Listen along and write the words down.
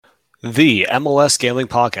The MLS Gambling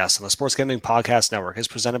Podcast on the Sports Gambling Podcast Network is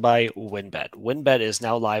presented by WynnBET. WynnBET is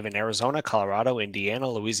now live in Arizona, Colorado, Indiana,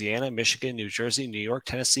 Louisiana, Michigan, New Jersey, New York,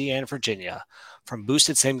 Tennessee, and Virginia. From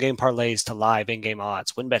boosted same-game parlays to live in-game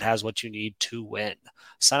odds, WynnBET has what you need to win.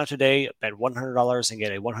 Sign up today, bet $100 and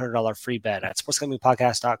get a $100 free bet at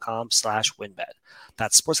sportsgamblingpodcast.com/WynnBET.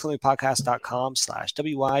 That's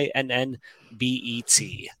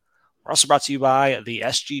sportsgamblingpodcast.com/WYNNBET. We're also brought to you by the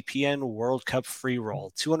SGPN World Cup Free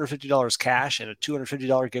Roll, $250 cash and a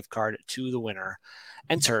 $250 gift card to the winner.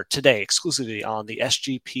 Enter today exclusively on the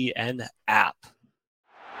SGPN app.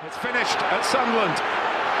 It's finished at Sunderland.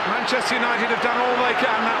 Manchester United have done all they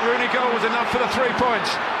can. That Rooney goal was enough for the 3 points.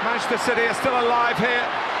 Manchester City are still alive here.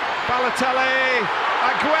 Balotelli,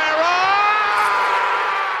 Aguero!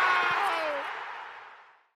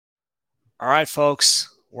 All right,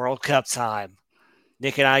 folks, World Cup time.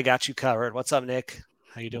 Nick and I got you covered. What's up, Nick?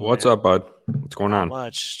 How you doing? What's up, bud? What's going on? Not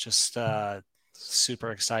much. Just super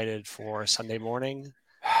excited for Sunday morning.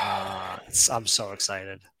 I'm so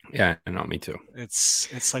excited. Yeah, I know. Me too.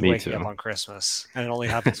 It's like Me waking too. up on Christmas, and it only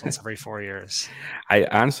happens once every 4 years. I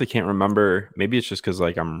honestly can't remember. Maybe it's just because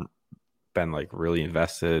I'm been really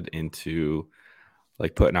invested into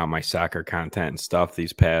putting out my soccer content and stuff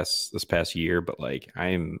this past year. But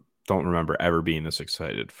don't remember ever being this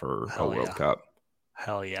excited for a World Cup.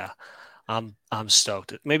 Hell yeah. I'm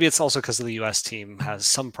stoked. Maybe it's also because the U.S. team has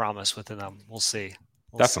some promise within them. We'll see.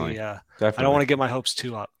 Definitely. Definitely. I don't want to get my hopes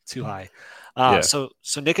too high. So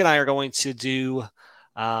Nick and I are going to do,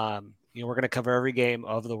 we're going to cover every game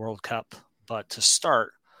of the World Cup. But to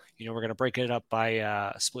start, we're going to break it up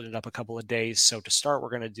by splitting it up a couple of days. So to start, we're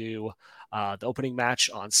going to do the opening match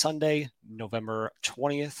on Sunday, November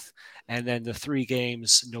 20th, and then the 3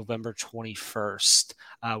 games November 21st,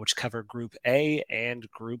 which cover Group A and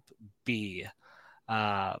Group B.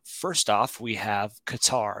 First off, we have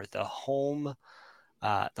Qatar, the home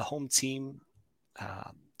team.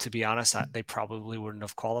 To be honest, they probably wouldn't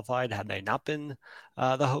have qualified had they not been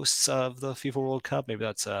the hosts of the FIFA World Cup. Maybe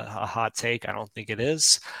that's a hot take. I don't think it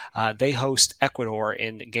is. They host Ecuador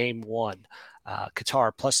in Game 1.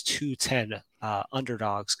 Qatar plus 210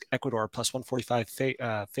 underdogs. Ecuador plus 145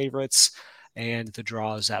 favorites. And the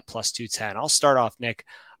draw is at plus 210. I'll start off, Nick.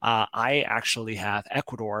 I actually have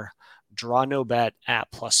Ecuador draw no bet at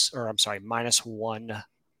minus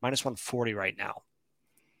 140 right now.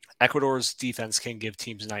 Ecuador's defense can give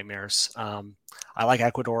teams nightmares. I like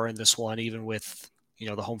Ecuador in this one, even with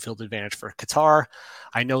the home field advantage for Qatar.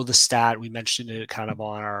 I know the stat, we mentioned it kind of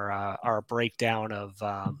on our breakdown of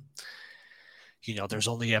there's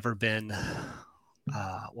only ever been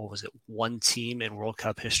one team in World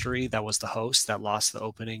Cup history that was the host that lost the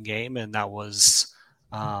opening game, and that was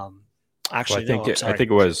I think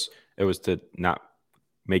it was to not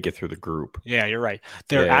make it through the group. Yeah, you're right.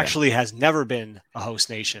 There actually has never been a host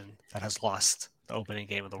nation that has lost the opening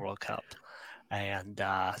game of the World Cup. And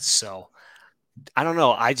so I don't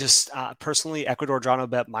know. I just personally, Ecuador draw no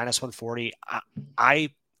bet minus 140.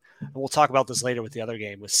 We'll talk about this later with the other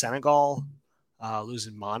game. With Senegal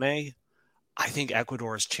losing Mane, I think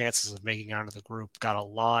Ecuador's chances of making it out of the group got a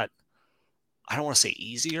lot, I don't want to say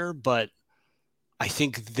easier, but I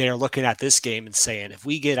think they're looking at this game and saying, if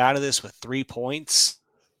we get out of this with 3 points,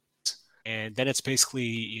 and then it's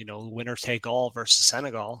basically, winner take all versus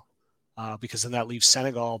Senegal, because then that leaves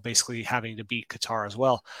Senegal basically having to beat Qatar as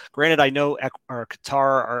well. Granted, I know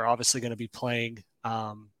Qatar are obviously going to be playing,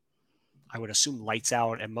 I would assume, lights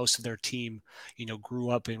out, and most of their team,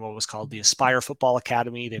 grew up in what was called the Aspire Football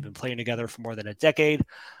Academy. They've been playing together for more than a decade.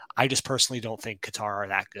 I just personally don't think Qatar are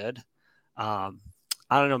that good.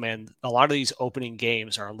 I don't know, man. A lot of these opening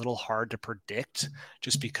games are a little hard to predict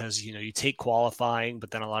just because, you take qualifying,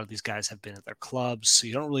 but then a lot of these guys have been at their clubs. So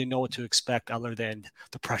you don't really know what to expect other than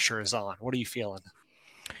the pressure is on. What are you feeling?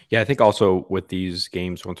 Yeah, I think also with these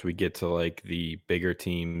games, once we get to the bigger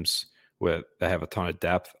teams that have a ton of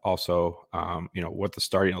depth, also, what the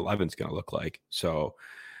starting 11 is going to look like. So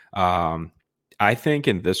I think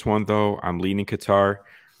in this one, though, I'm leaning Qatar.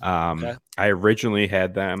 Okay. I originally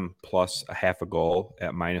had them plus a half a goal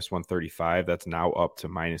at minus 135. That's now up to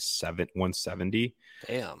minus 170.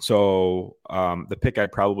 Damn. So the pick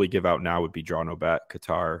I'd probably give out now would be draw no bet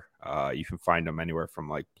Qatar. You can find them anywhere from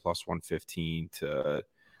plus 115 to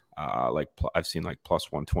I've seen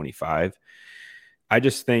plus 125. I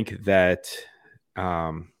just think that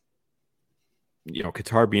Qatar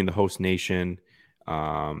being the host nation,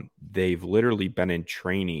 they've literally been in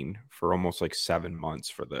training for almost 7 months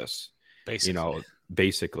for this. Basically,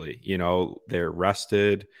 they're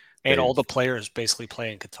rested. And all the players basically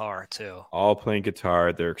play in Qatar too. All playing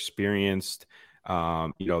Qatar. They're experienced.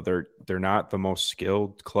 They're not the most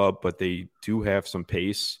skilled club, but they do have some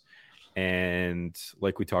pace. And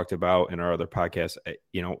like we talked about in our other podcast,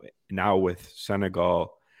 now with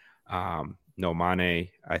Senegal, no Mane,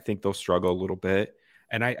 I think they'll struggle a little bit.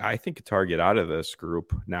 And I think Qatar get out of this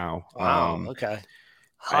group now. Wow. Okay.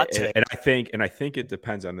 Hot take. And I think it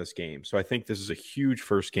depends on this game. So I think this is a huge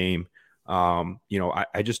first game.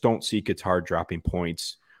 I just don't see Qatar dropping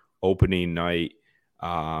points opening night.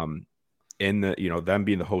 In the, them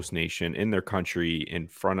being the host nation in their country in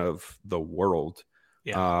front of the world.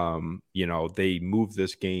 Yeah. They moved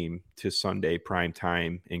this game to Sunday prime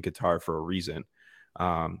time in Qatar for a reason,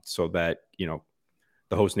 so that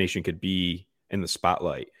the host nation could be in the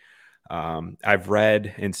spotlight. I've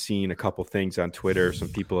read and seen a couple things on Twitter. Some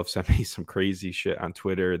people have sent me some crazy shit on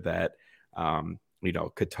Twitter that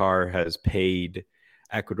Qatar has paid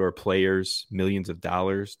Ecuador players millions of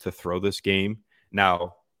dollars to throw this game.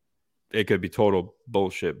 Now, it could be total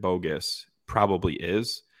bullshit, bogus, probably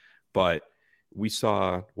is, but we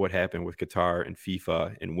saw what happened with Qatar and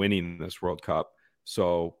FIFA in winning this World Cup.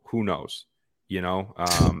 So who knows?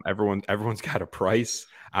 Everyone's got a price.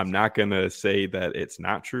 I'm not going to say that it's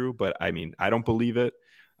not true, but I mean, I don't believe it,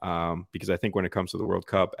 because I think when it comes to the World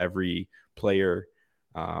Cup, every player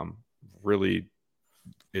really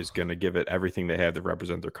is going to give it everything they have to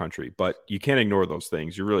represent their country. But you can't ignore those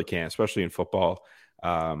things. You really can't, especially in football.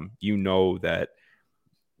 That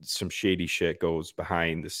some shady shit goes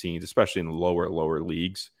behind the scenes, especially in the lower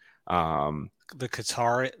leagues. The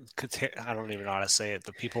Qatar, I don't even know how to say it.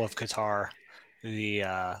 The people of Qatar, the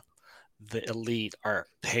elite are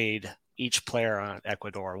paid each player on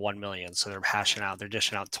Ecuador $1 million. So they're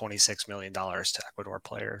dishing out $26 million to Ecuador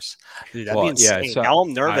players. Dude, that'd be insane. Yeah, so now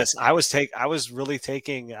I'm nervous. I was really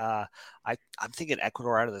taking I'm thinking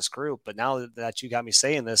Ecuador out of this group, but now that you got me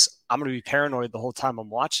saying this, I'm going to be paranoid the whole time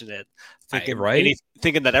I'm watching it, thinking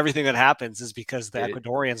that everything that happens is because the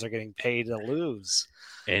Ecuadorians are getting paid to lose.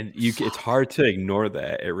 And it's hard to ignore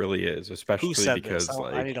that. It really is, especially because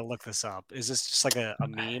I need to look this up. Is this just like a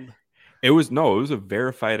meme? It was a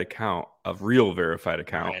verified account, a real verified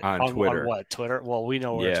account on Twitter. On what, Twitter? Well, we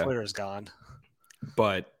know where Twitter's gone.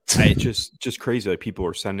 But it's just crazy. Like, people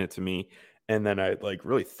were sending it to me. And then I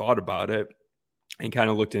really thought about it and kind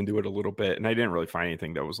of looked into it a little bit. And I didn't really find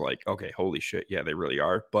anything that was like, okay, holy shit. Yeah, they really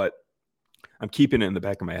are. But I'm keeping it in the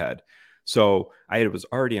back of my head. So I was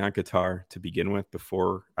already on Qatar to begin with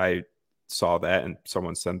before I saw that and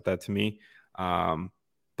someone sent that to me.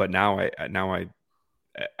 But now I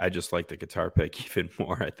just like the Qatar pick even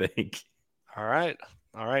more, I think. All right.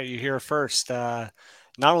 You hear it first.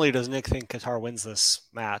 Not only does Nick think Qatar wins this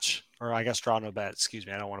match, or I guess draw no bet, excuse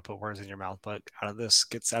me, I don't want to put words in your mouth, but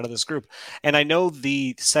gets out of this group. And I know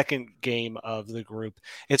the second game of the group,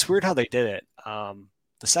 it's weird how they did it.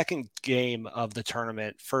 The second game of the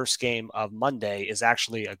tournament, first game of Monday, is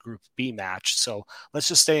actually a Group B match. So let's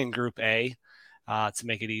just stay in Group A to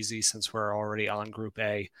make it easy since we're already on Group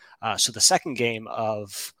A. So the second game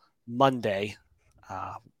of Monday,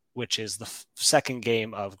 which is the second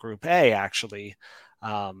game of Group A, actually,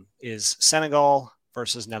 is Senegal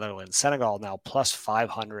versus Netherlands. Senegal now plus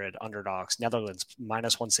 500 underdogs. Netherlands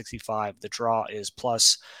minus 165. The draw is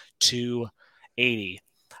plus 280.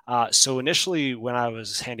 So initially, when I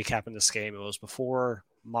was handicapping this game, it was before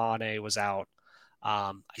Mane was out.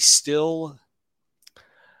 I still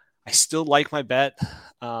like my bet.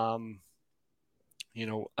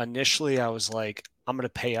 Initially I was like, I'm going to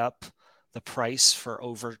pay up the price for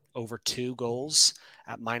over 2 goals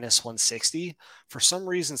at minus 160. For some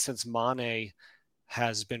reason, since Mane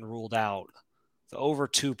has been ruled out, the over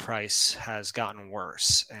 2 price has gotten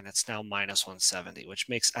worse, and it's now minus 170, which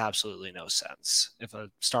makes absolutely no sense. If a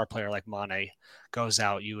star player like Mane goes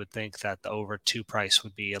out, you would think that the over 2 price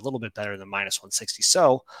would be a little bit better than minus 160.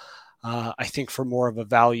 So I think for more of a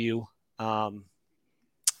value, I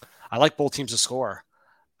like both teams to score.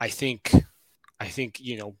 I think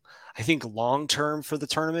long term for the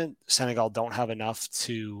tournament, Senegal don't have enough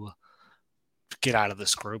to get out of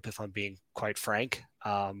this group, if I'm being quite frank.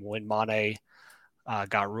 When Mane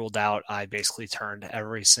got ruled out, I basically turned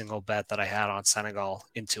every single bet that I had on Senegal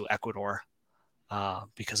into Ecuador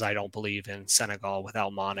because I don't believe in Senegal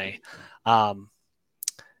without Mane.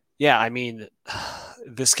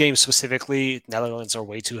 This game specifically, Netherlands are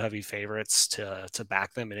way too heavy favorites to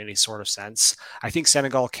back them in any sort of sense. I think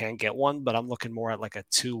Senegal can get one, but I'm looking more at like a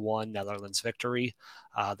 2-1 Netherlands victory.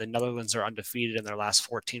 The Netherlands are undefeated in their last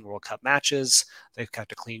 14 World Cup matches. They've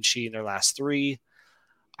kept a clean sheet in their last 3.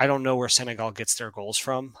 I don't know where Senegal gets their goals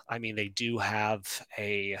from. I mean, they do have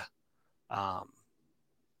a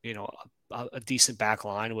a decent back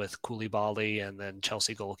line with Koulibaly and then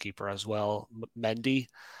Chelsea goalkeeper as well, Mendy.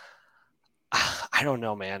 I don't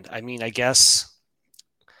know, man. I mean, I guess,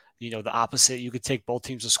 the opposite, you could take both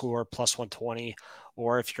teams to score plus 120,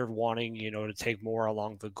 or if you're wanting, to take more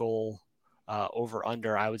along the goal over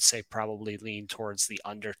under, I would say probably lean towards the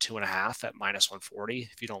under 2.5 at minus 140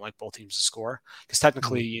 if you don't like both teams to score, because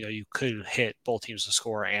technically, you could hit both teams to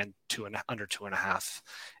score and under 2.5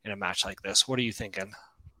 in a match like this. What are you thinking?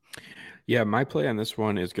 Yeah, my play on this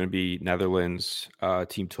one is going to be Netherlands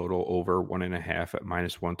team total over 1.5 at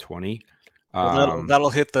minus 120. Well, that'll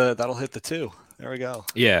hit the 2. There we go.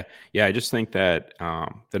 Yeah. I just think that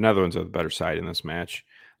the Netherlands are the better side in this match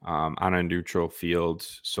on a neutral field,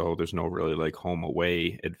 so there's no really like home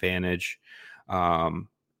away advantage.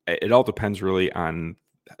 It all depends really on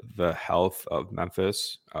the health of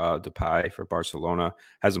Memphis. Depay for Barcelona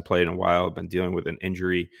hasn't played in a while, been dealing with an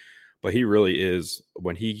injury. But he really is,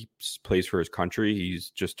 when he plays for his country, he's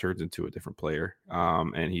just turns into a different player.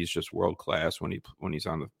 And he's just world class when he's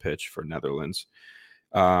on the pitch for Netherlands.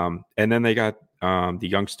 And then they got the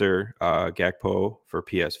youngster Gakpo for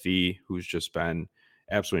PSV, who's just been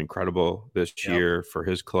absolutely incredible this year for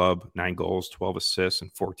his club. 9 goals, 12 assists in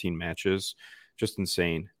 14 matches. Just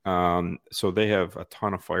insane. So they have a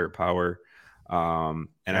ton of firepower. And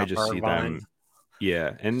I just see them.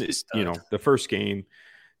 Yeah. And, the first game,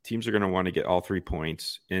 teams are going to want to get all 3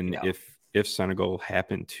 points. And if Senegal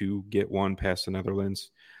happen to get one past the Netherlands,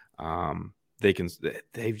 I've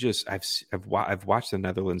watched the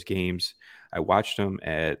Netherlands games. I watched them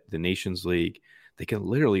at the Nations League. They can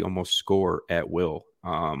literally almost score at will.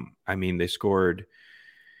 I mean, they scored,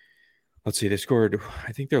 I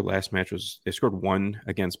think their last match they scored 1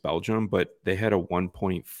 against Belgium, but they had a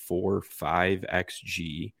 1.45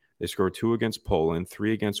 XG. They scored 2 against Poland,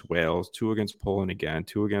 3 against Wales, 2 against Poland again,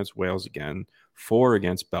 2 against Wales again, 4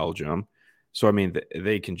 against Belgium. So, I mean,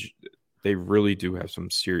 they really do have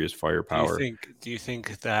some serious firepower. Do you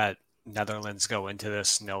think that Netherlands go into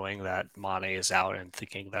this knowing that Mane is out and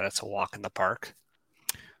thinking that it's a walk in the park?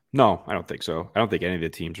 No, I don't think so. I don't think any of the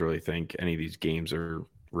teams really think any of these games are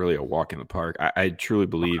really a walk in the park. I truly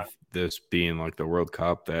believe this being like the World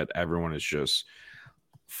Cup, that everyone is just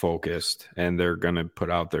focused and they're going to put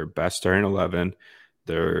out their best starting 11.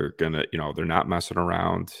 They're going to, they're not messing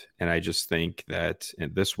around. And I just think that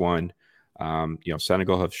in this one,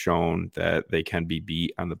 Senegal have shown that they can be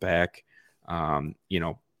beat on the back.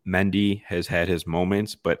 Mendy has had his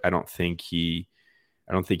moments, but I don't think he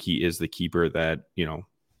is the keeper that,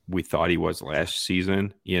 we thought he was last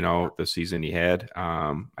season, the season he had.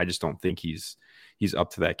 I just don't think he's up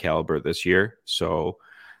to that caliber this year. So,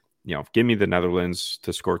 give me the Netherlands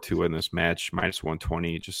to score 2 in this match, minus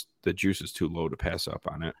 120. Just the juice is too low to pass up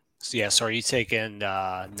on it. So are you taking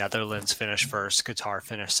Netherlands finish first, Qatar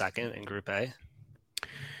finish second in Group A?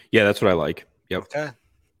 Yeah, that's what I like. Yep. Okay.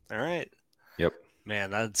 All right. Yep.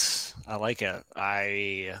 Man, I like it.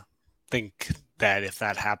 I think that if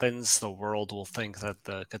that happens, the world will think that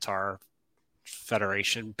the Qatar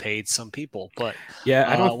Federation paid some people. But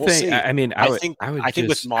yeah, I don't think. See. I mean, I think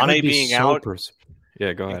with Mane being out.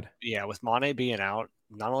 Yeah, go ahead. Yeah, with Mane being out,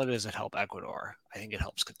 not only does it help Ecuador, I think it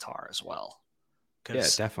helps Qatar as well. Yeah,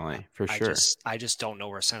 definitely, for sure. I just don't know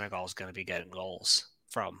where Senegal is going to be getting goals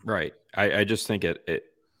from. Right. I just think it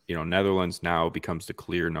Netherlands now becomes the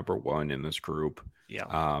clear number 1 in this group.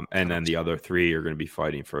 Yeah. And then the other 3 are going to be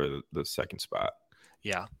fighting for the second spot.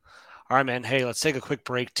 Yeah. All right, man. Hey, let's take a quick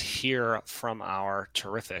break to hear from our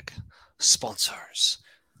terrific sponsors.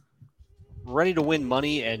 Ready to win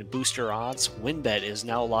money and boost your odds? WynnBET is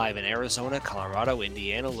now live in Arizona, Colorado,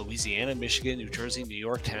 Indiana, Louisiana, Michigan, New Jersey, New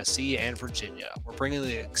York, Tennessee, and Virginia. We're bringing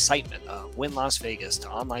the excitement of Wynn Las Vegas to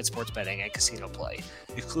online sports betting and casino play.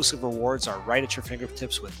 Exclusive rewards are right at your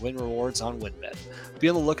fingertips with Wynn Rewards on WynnBET. Be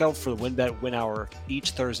on the lookout for the WynnBET Win Hour each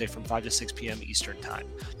Thursday from 5 to 6 p.m. Eastern Time.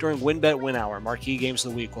 During WynnBET Win Hour, marquee games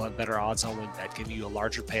of the week will have better odds on WynnBET, giving you a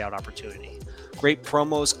larger payout opportunity. Great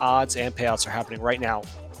promos, odds, and payouts are happening right now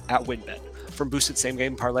at WynnBET. From boosted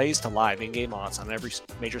same-game parlays to live in-game odds on every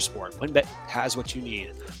major sport, WynnBET has what you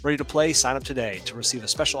need. Ready to play? Sign up today to receive a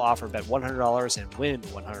special offer. Bet $100 and win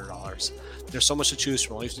 $100. There's so much to choose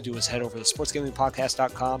from. All you have to do is head over to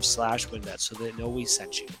sportsgamingpodcast.com/WynnBET so they know we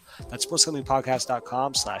sent you. That's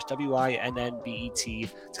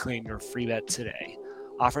sportsgamingpodcast.com/WINNBET to claim your free bet today.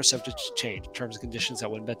 Offer subject to change. Terms and conditions at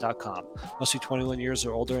WynnBET.com. Must be 21 years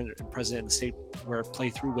or older and present in the state where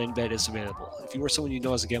playthrough WynnBET is available. If you or someone you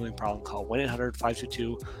know has a gambling problem, call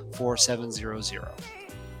 1-800-522-4700.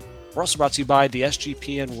 We're also brought to you by the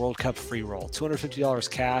SGPN World Cup free roll, $250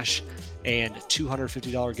 cash and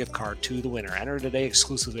 $250 gift card to the winner. Enter today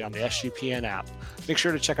exclusively on the SGPN app. Make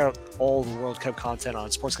sure to check out all the World Cup content on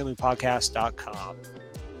sportsgamblingpodcast.com.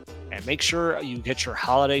 And make sure you get your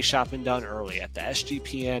holiday shopping done early at the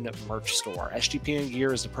SGPN merch store. SGPN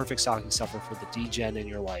gear is the perfect stocking stuffer for the DGen in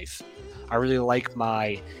your life. I really like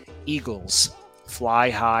my Eagles Fly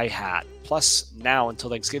High hat. Plus, now until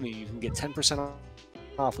Thanksgiving, you can get 10%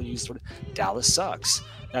 off when you use the word Dallas Sucks.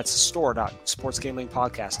 That's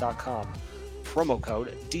store.sportsgamblingpodcast.com. Promo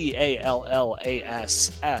code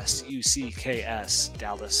DALLASSUCKS.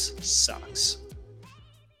 Dallas Sucks.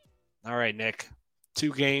 All right, Nick.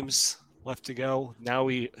 2 games left to go. Now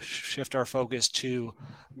we shift our focus to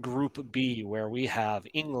Group B, where we have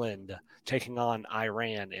England taking on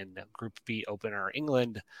Iran in Group B opener.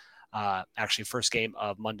 England, actually first game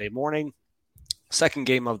of Monday morning. Second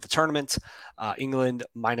game of the tournament. England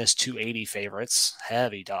minus 280 favorites.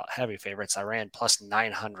 Heavy favorites. Iran plus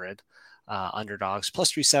 900 underdogs.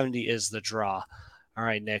 Plus 370 is the draw. All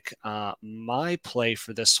right, Nick. My play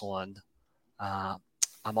for this one,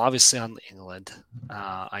 I'm obviously on England.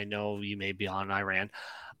 I know you may be on Iran.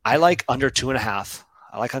 I like under 2.5.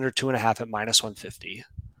 I like under 2.5 at minus 150.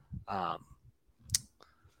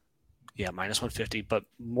 Minus 150. But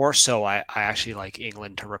more so, I actually like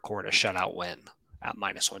England to record a shutout win at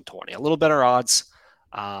minus 120. A little better odds.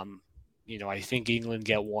 I think England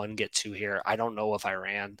get 1, get 2 here. I don't know if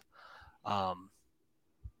Iran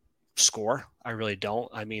score. I really don't.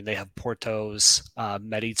 I mean, they have Porto's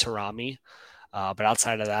Mehdi Taremi. But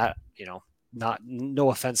outside of that,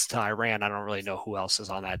 no offense to Iran, I don't really know who else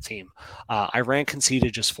is on that team. Iran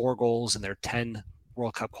conceded just 4 goals in their 10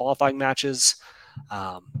 World Cup qualifying matches.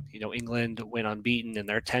 England went unbeaten in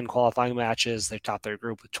their 10 qualifying matches. They topped their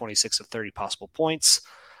group with 26 of 30 possible points.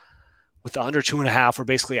 With the under 2.5, we're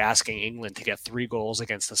basically asking England to get 3 goals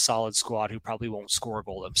against a solid squad who probably won't score a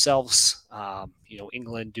goal themselves.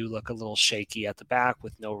 England do look a little shaky at the back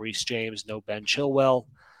with no Reece James, no Ben Chilwell.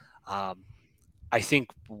 I think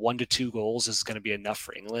 1 to 2 goals is going to be enough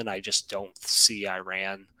for England. I just don't see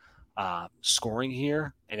Iran scoring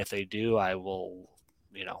here. And if they do, I will,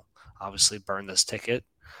 obviously burn this ticket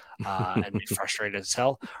and be frustrated as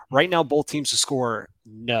hell. Right now, both teams to score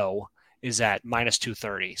no is at minus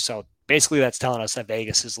 230. So basically that's telling us that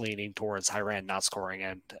Vegas is leaning towards Iran not scoring.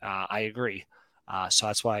 And I agree. So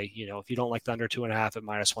that's why, if you don't like the under 2.5 at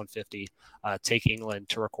minus 150, take England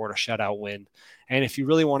to record a shutout win. And if you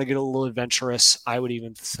really want to get a little adventurous, I would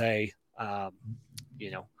even say,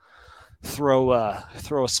 throw a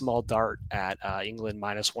small dart at England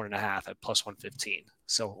minus 1.5 at plus 115.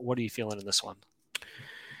 So what are you feeling in this one?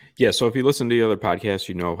 Yeah. So if you listen to the other podcasts,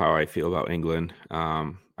 you know how I feel about England.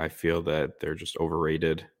 I feel that they're just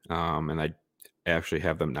overrated. And I actually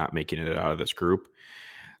have them not making it out of this group.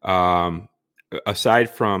 Aside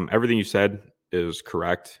from everything you said is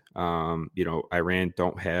correct. Iran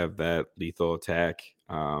don't have that lethal attack.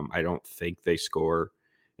 I don't think they score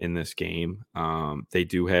in this game. They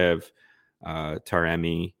do have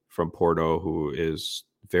Taremi from Porto, who is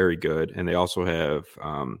very good. And they also have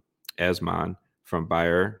Asman from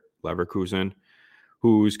Bayer Leverkusen,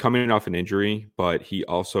 who's coming off an injury, but he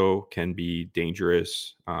also can be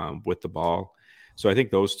dangerous with the ball. So I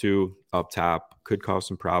think those two up top could cause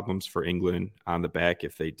some problems for England on the back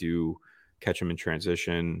if they do catch them in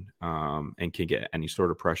transition and can get any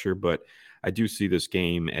sort of pressure. But I do see this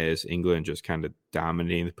game as England just kind of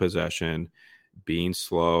dominating the possession, being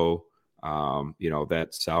slow, that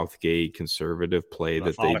Southgate conservative play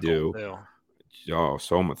that they do. Too. Oh,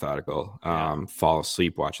 so methodical. Fall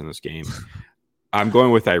asleep watching this game. I'm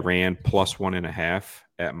going with Iran plus 1.5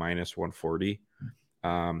 at minus 140.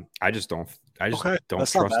 I just don't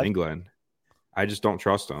trust England. I just don't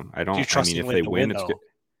trust them. I don't. I mean, if they win,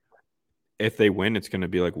 if they win, it's going to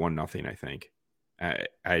be like 1-0. I think. I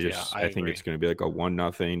think it's going to be like a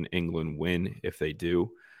 1-0 England win if they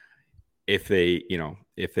do. If they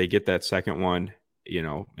get that second one,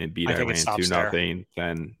 and beat Iran 2-0,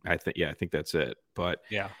 then I think that's it. But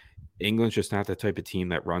yeah, England's just not the type of team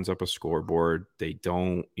that runs up a scoreboard. They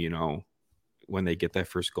don't, when they get that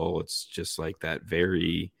first goal, it's just like that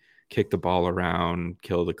very kick the ball around,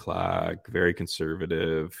 kill the clock, very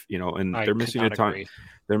conservative, and they're missing a ton.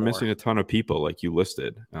 They're missing a ton of people like you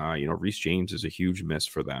listed. Reece James is a huge miss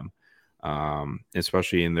for them,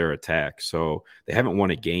 especially in their attack. So they haven't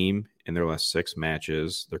won a game in their last 6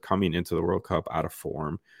 matches. They're coming into the World Cup out of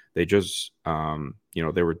form. They just,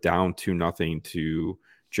 they were down 2-0 to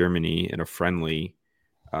Germany in a friendly,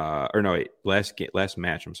 last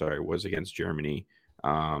match, I'm sorry, was against Germany.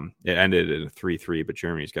 It ended in a 3-3, but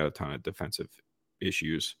Germany's got a ton of defensive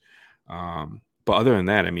issues. But other than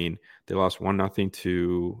that, I mean, they lost 1-0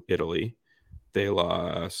 to Italy. They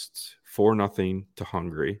lost 4-0 to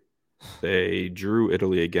Hungary. They drew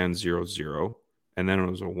Italy again 0-0. And then it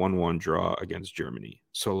was a 1-1 draw against Germany.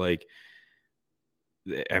 So, like,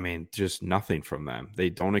 I mean, just nothing from them. They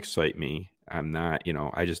don't excite me. I'm not,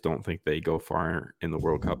 I just don't think they go far in the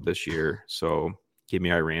World Cup this year. So give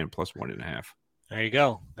me Iran plus 1.5. There you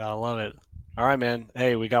go. Gotta love it. All right, man.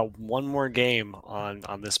 Hey, we got one more game on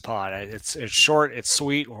this pod. It's short, it's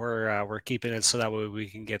sweet. We're keeping it so that way we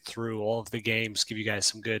can get through all of the games, give you guys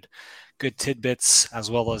some good tidbits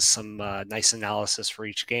as well as some nice analysis for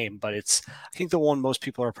each game. But I think the one most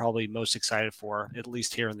people are probably most excited for, at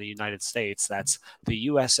least here in the United States, that's the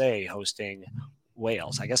USA hosting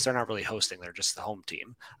Wales. I guess they're not really hosting; they're just the home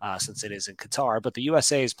team since it is in Qatar. But the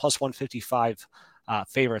USA is plus 155.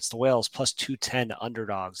 Favorites, the Wales plus 210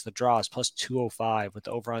 underdogs. The draw is plus 205 with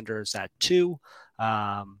the over-unders at 2.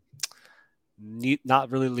 Not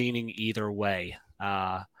really leaning either way.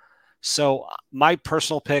 So my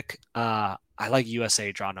personal pick, I like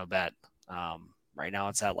USA draw no bet. Right now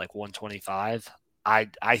it's at like 125. I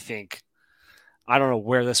think, I don't know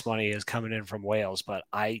where this money is coming in from Wales, but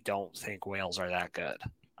I don't think Wales are that good.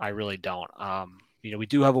 I really don't. We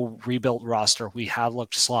do have a rebuilt roster. We have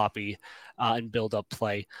looked sloppy in build-up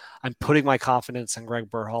play. I'm putting my confidence in Greg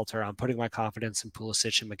Berhalter. I'm putting my confidence in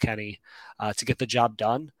Pulisic and McKennie to get the job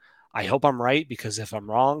done. I hope I'm right, because if I'm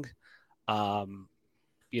wrong, and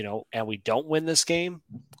we don't win this game,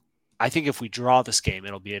 I think if we draw this game,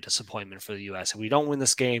 it'll be a disappointment for the U.S. If we don't win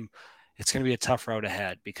this game, it's going to be a tough road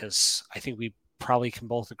ahead, because I think we probably can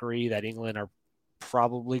both agree that England are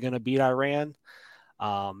probably going to beat Iran.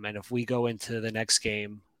 And if we go into the next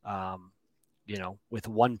game, with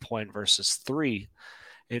 1 point versus 3,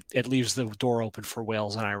 it leaves the door open for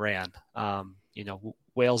Wales and Iran.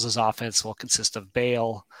 Wales's offense will consist of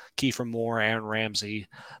Bale, Kiefer Moore, Aaron Ramsey.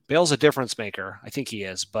 Bale's a difference maker. I think he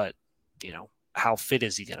is, but, how fit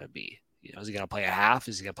is he going to be? Is he going to play a half?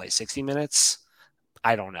 Is he going to play 60 minutes?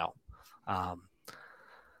 I don't know.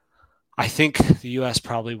 I think the U.S.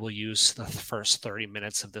 probably will use the first 30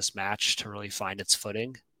 minutes of this match to really find its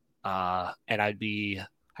footing. And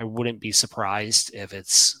I wouldn't be surprised if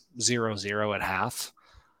it's 0-0 at half.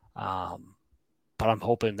 But I'm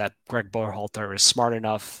hoping that Greg Berhalter is smart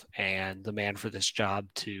enough and the man for this job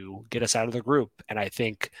to get us out of the group. And I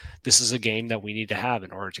think this is a game that we need to have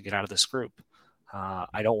in order to get out of this group.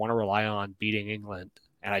 I don't want to rely on beating England,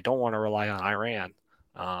 and I don't want to rely on Iran.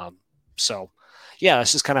 Yeah,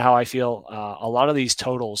 that's just kind of how I feel. A lot of these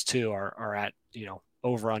totals too are at,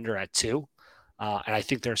 over under at 2. And I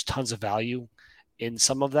think there's tons of value in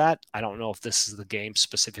some of that. I don't know if this is the game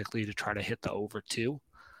specifically to try to hit the over 2.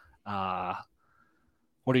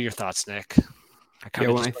 What are your thoughts, Nick? I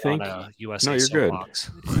think USA. No, you're good.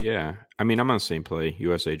 Box. Yeah. I mean, I'm on the same play.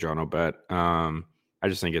 USA draw no bet. I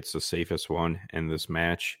just think it's the safest one in this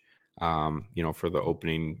match. For the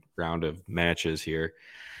opening round of matches here.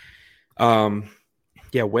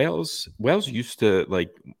 Yeah, Wales used to,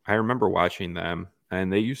 I remember watching them,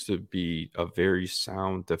 and they used to be a very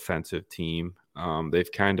sound defensive team.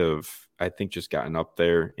 They've kind of, I think, just gotten up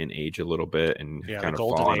there in age a little bit and kind of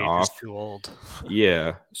fallen off. Too old.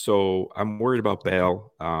 Yeah, so I'm worried about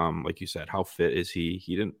Bale. Like you said, how fit is he?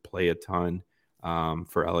 He didn't play a ton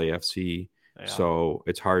for LAFC, so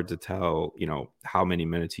it's hard to tell, how many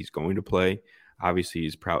minutes he's going to play. Obviously,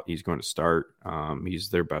 he's going to start. He's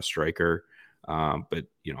their best striker. But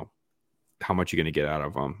how much you're going to get out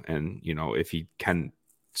of him, and if he can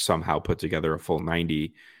somehow put together a full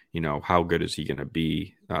 90, how good is he going to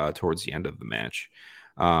be towards the end of the match?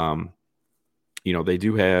 They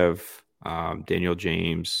do have Daniel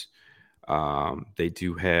James. They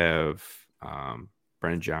do have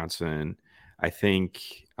Brennan Johnson. I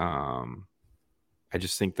think I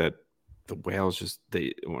just think that the Wales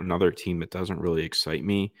another team that doesn't really excite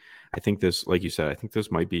me. I think this, like you said, I think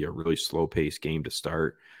this might be a really slow-paced game to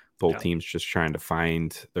start. Both teams just trying to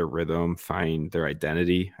find their rhythm, find their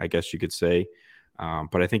identity, I guess you could say.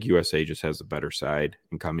 But I think USA just has the better side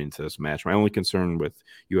in coming into this match. My only concern with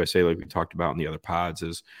USA, like we talked about in the other pods,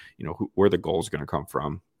 is where the goal is going to come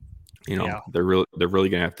from. They're really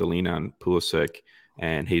going to have to lean on Pulisic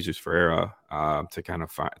and Jesus Ferreira to kind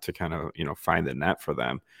of find the net for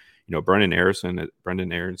them. Brendan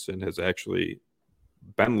Aronson has actually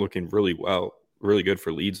been looking really good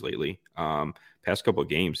for Leeds lately. Past couple of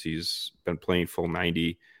games, he's been playing full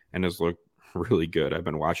 90 and has looked really good. I've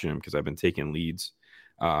been watching him because I've been taking Leeds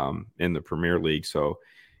in the Premier League. So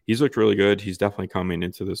he's looked really good. He's definitely coming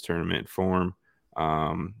into this tournament form.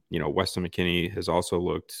 Weston McKennie has also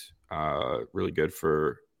looked really good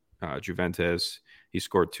for Juventus. He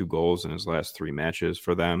scored 2 goals in his last 3 matches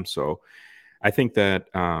for them. So I think that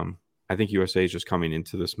I think USA is just coming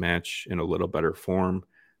into this match in a little better form.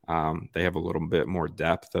 They have a little bit more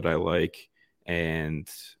depth that I like. And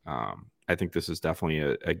I think this is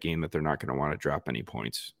definitely a game that they're not going to want to drop any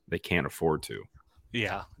points. They can't afford to.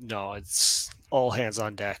 Yeah, no, it's all hands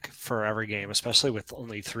on deck for every game, especially with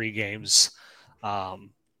only 3 games.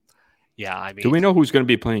 Yeah, I mean, do we know who's going to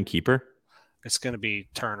be playing keeper? It's going to be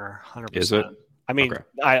Turner, 100%. Is it? I mean,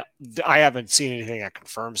 okay. I haven't seen anything that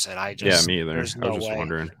confirms it. Me either. I was just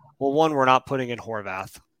wondering. Well, one, we're not putting in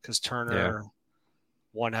Horvath because Turner,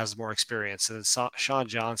 one, has more experience, and Sean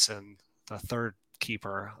Johnson, the third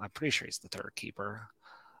keeper. I'm pretty sure he's the third keeper.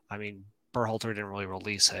 I mean, Berhalter didn't really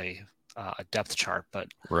release a depth chart, but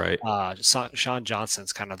right. Sean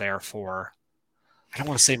Johnson's kind of there for, I don't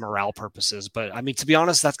want to say morale purposes, but I mean, to be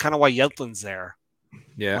honest, that's kind of why Yedlin's there.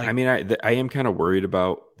 Yeah, like, I mean, I am kind of worried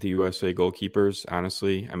about the USA goalkeepers,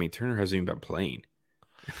 honestly. I mean, Turner hasn't even been playing.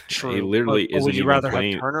 True. He literally isn't. Would you rather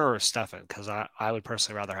playing. have Turner or Steffen? Because I would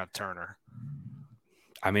personally rather have Turner.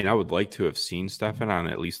 I mean, I would like to have seen Steffen on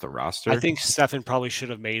at least the roster. I think Steffen probably should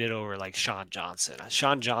have made it over like Sean Johnson.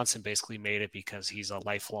 Sean Johnson basically made it because he's a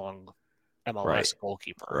lifelong MLS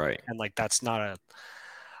goalkeeper. Right. And like that's not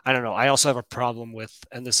I don't know. I also have a problem with,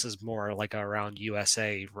 and this is more like around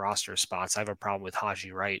USA roster spots, I have a problem with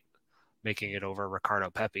Haji Wright making it over Ricardo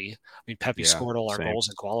Pepi. I mean, Pepi scored all our goals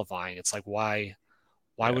in qualifying. It's like, why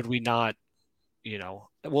would we not,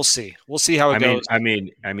 we'll see. We'll see how it goes. I mean,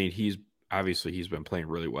 he's been playing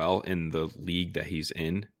really well in the league that he's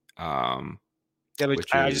in. I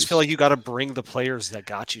just feel like you got to bring the players that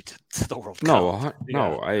got you to the World Cup.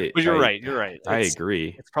 But you're right. You're right. I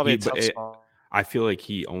agree. It's probably a tough spot. I feel like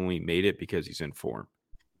he only made it because he's in form.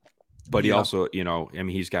 But he also,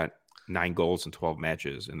 he's got 9 goals in 12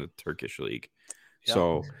 matches in the Turkish league. Yeah.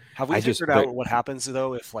 So have we figured out what happens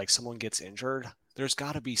though if like someone gets injured? There's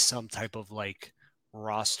got to be some type of like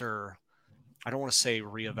roster. I don't want to say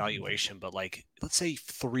reevaluation, but like let's say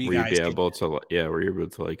 3 guys. Were you able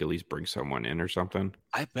to like at least bring someone in or something?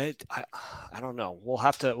 I bet I don't know. We'll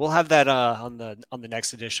have that on the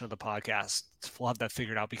next edition of the podcast. We'll have that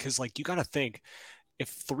figured out because like you got to think if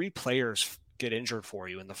 3 players get injured for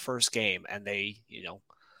you in the first game and they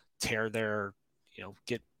tear their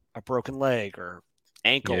get a broken leg or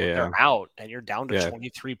ankle and they're out and you're down to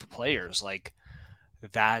 23 players, like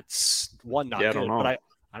that's one not good. But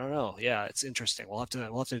I don't know. Yeah, it's interesting. We'll have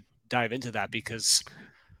to dive into that because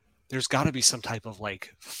there's got to be some type of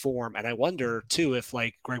like form. And I wonder too if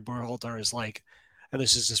like Greg Berhalter is like, and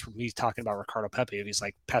this is just me talking about Ricardo Pepi, if he's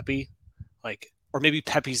like Pepi, like, or maybe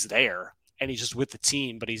Pepi's there and he's just with the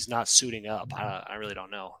team, but he's not suiting up. I really don't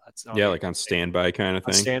know. That's like on standby kind of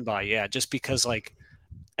thing. Standby, yeah. Just because like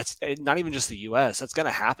it's not even just the U.S. That's going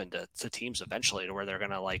to happen to teams eventually, to where they're going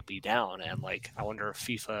to like be down. And like I wonder if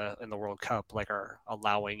FIFA and the World Cup like are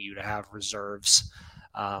allowing you to have reserves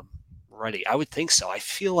ready. I would think so. I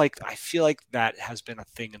feel like that has been a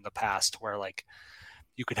thing in the past where like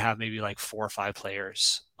you could have maybe like 4 or 5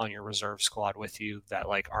 players on your reserve squad with you that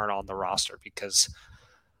like aren't on the roster because.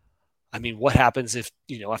 I mean, what happens if,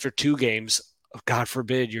 after 2 games, God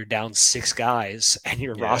forbid, you're down 6 guys and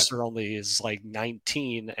your roster only is like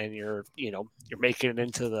 19 and you're making it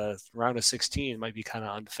into the round of 16? It might be kind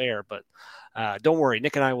of unfair, but don't worry.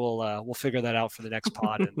 Nick and I we'll figure that out for the next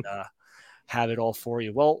pod and have it all for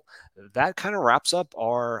you. Well, that kind of wraps up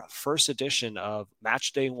our first edition of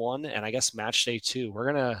Match Day 1 and I guess Match Day 2.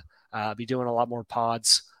 We're going to be doing a lot more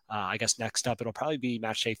pods. I guess next up, it'll probably be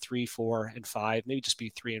match day 3, 4, and 5, maybe just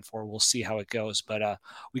be 3 and 4. We'll see how it goes. But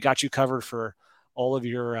we got you covered for all of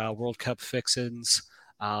your World Cup fixins.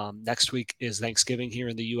 Next week is Thanksgiving here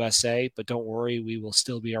in the USA, but don't worry, we will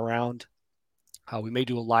still be around. We may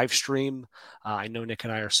do a live stream. I know Nick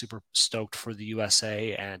and I are super stoked for the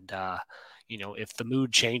USA. And, if the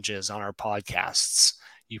mood changes on our podcasts,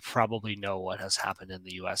 you probably know what has happened in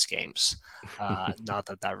the US games. Not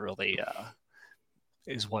that really...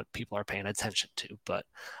 is what people are paying attention to. But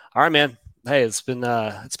all right, man. Hey, it's been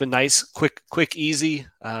nice, quick, easy,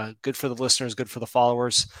 good for the listeners, good for the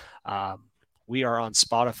followers. We are on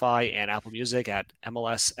Spotify and Apple Music at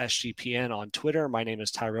MLS SGPN on Twitter. My name is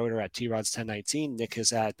Ty Roeder at TRods1019. Nick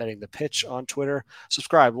is at Betting the Pitch on Twitter.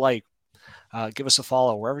 Subscribe, like, give us a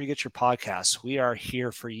follow wherever you get your podcasts. We are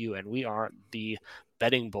here for you, and we are the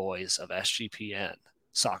betting boys of SGPN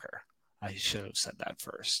soccer. I should have said that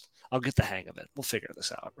first. I'll get the hang of it. We'll figure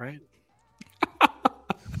this out, right?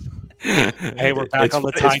 Hey, we're back on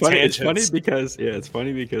the tangents. It's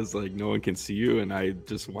funny because like no one can see you, and I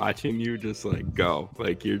just watching you just like go,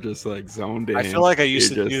 like you're just like zoned in. I feel like I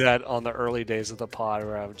used to do that on the early days of the pod,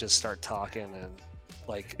 where I would just start talking and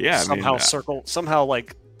Like somehow somehow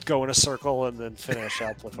like go in a circle and then finish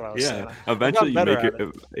up with what I was saying. Eventually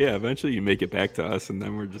eventually you make it back to us, and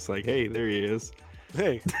then we're just like, hey, there he is.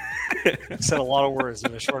 Hey, said a lot of words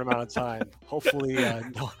in a short amount of time. Hopefully,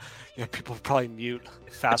 people probably mute.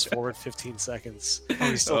 Fast forward 15 seconds. Oh,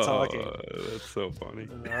 he's still talking. That's so funny.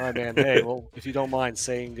 All right, man. Hey, well, if you don't mind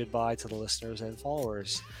saying goodbye to the listeners and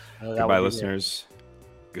followers. Goodbye, listeners.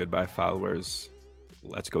 Goodbye, followers.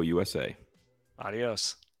 Let's go USA.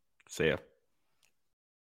 Adios. See ya.